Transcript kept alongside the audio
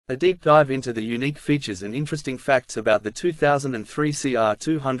A deep dive into the unique features and interesting facts about the 2003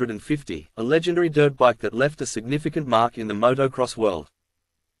 CR250, a legendary dirt bike that left a significant mark in the motocross world.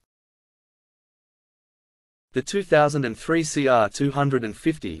 The 2003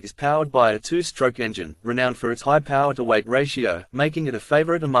 CR250 is powered by a two-stroke engine, renowned for its high power-to-weight ratio, making it a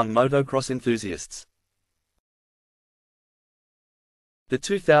favorite among motocross enthusiasts. The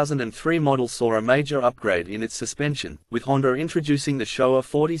 2003 model saw a major upgrade in its suspension, with Honda introducing the Showa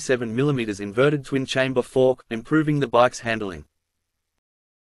 47mm inverted twin-chamber fork, improving the bike's handling.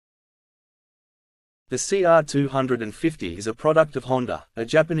 The CR250 is a product of Honda, a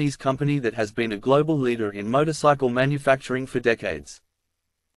Japanese company that has been a global leader in motorcycle manufacturing for decades.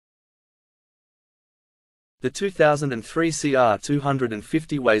 The 2003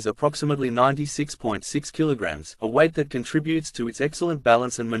 CR250 weighs approximately 96.6 kilograms, a weight that contributes to its excellent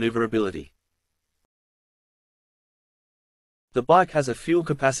balance and maneuverability. The bike has a fuel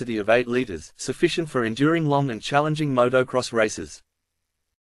capacity of 8 liters, sufficient for enduring long and challenging motocross races.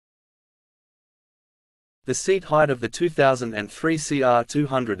 The seat height of the 2003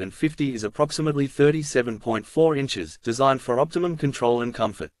 CR250 is approximately 37.4 inches, designed for optimum control and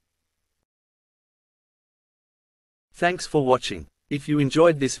comfort. Thanks for watching. If you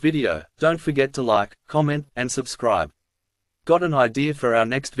enjoyed this video, don't forget to like, comment, and subscribe. Got an idea for our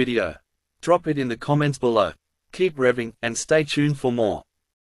next video? Drop it in the comments below. Keep revving, and stay tuned for more.